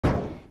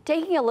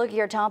Taking a look at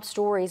your top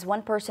stories,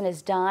 one person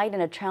has died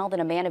and a child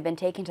and a man have been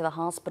taken to the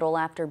hospital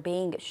after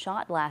being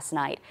shot last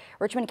night.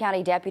 Richmond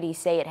County deputies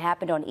say it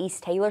happened on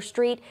East Taylor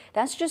Street.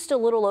 That's just a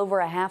little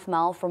over a half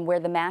mile from where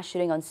the mass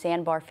shooting on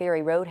Sandbar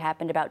Ferry Road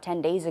happened about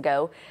 10 days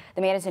ago.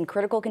 The man is in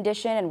critical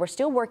condition and we're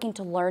still working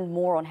to learn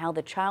more on how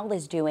the child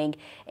is doing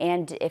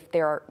and if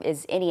there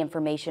is any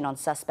information on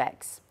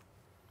suspects.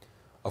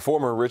 A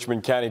former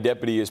Richmond County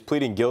deputy is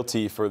pleading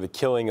guilty for the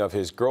killing of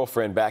his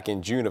girlfriend back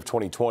in June of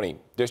 2020.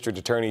 District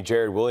Attorney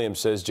Jared Williams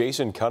says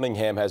Jason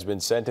Cunningham has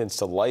been sentenced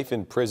to life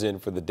in prison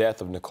for the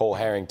death of Nicole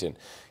Harrington.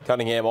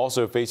 Cunningham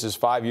also faces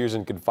 5 years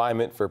in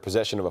confinement for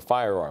possession of a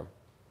firearm.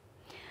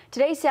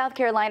 Today, South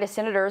Carolina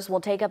senators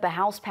will take up a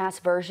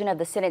House-passed version of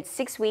the Senate's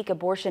 6-week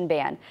abortion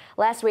ban.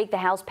 Last week, the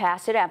House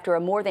passed it after a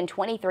more than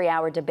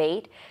 23-hour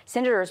debate.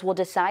 Senators will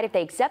decide if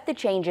they accept the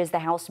changes the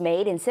House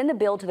made and send the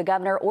bill to the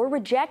governor or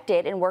reject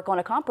it and work on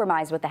a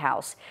compromise with the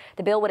House.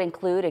 The bill would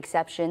include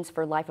exceptions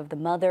for life of the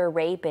mother,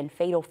 rape, and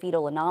fatal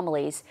fetal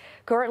anomalies.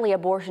 Currently,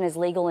 abortion is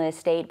legal in a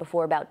state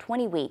before about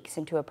 20 weeks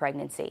into a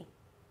pregnancy.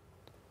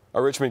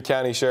 A Richmond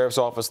County Sheriff's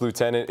Office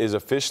lieutenant is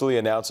officially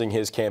announcing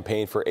his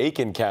campaign for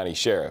Aiken County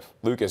Sheriff.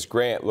 Lucas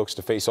Grant looks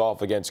to face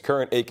off against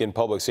current Aiken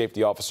Public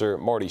Safety Officer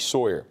Marty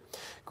Sawyer.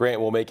 Grant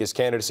will make his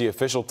candidacy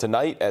official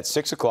tonight at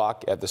 6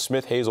 o'clock at the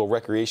Smith Hazel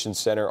Recreation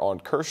Center on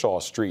Kershaw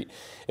Street.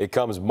 It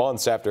comes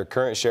months after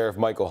current Sheriff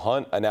Michael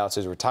Hunt announced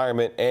his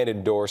retirement and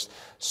endorsed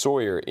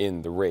Sawyer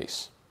in the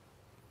race.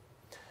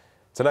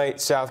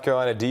 Tonight, South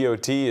Carolina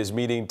DOT is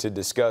meeting to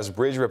discuss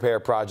bridge repair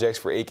projects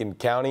for Aiken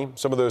County.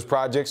 Some of those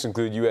projects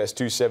include US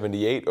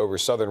 278 over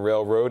Southern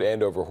Railroad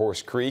and over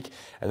Horse Creek,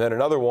 and then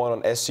another one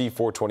on SC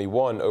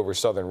 421 over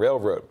Southern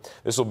Railroad.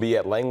 This will be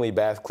at Langley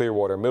Bath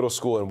Clearwater Middle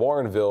School in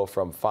Warrenville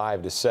from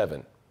 5 to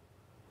 7.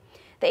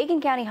 The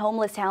Aiken County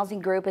Homeless Housing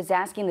Group is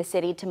asking the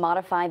city to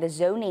modify the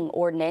zoning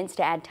ordinance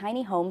to add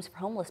tiny homes for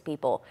homeless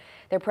people.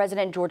 Their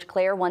president, George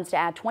Clare, wants to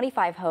add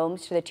 25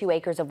 homes to the 2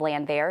 acres of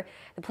land there.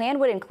 The plan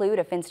would include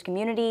a fenced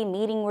community,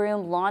 meeting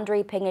room,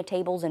 laundry, picnic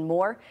tables, and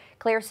more.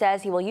 Clare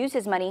says he will use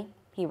his money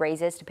he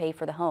raises to pay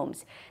for the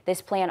homes.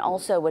 This plan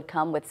also would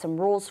come with some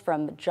rules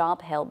from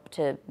job help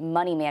to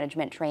money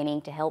management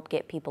training to help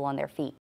get people on their feet.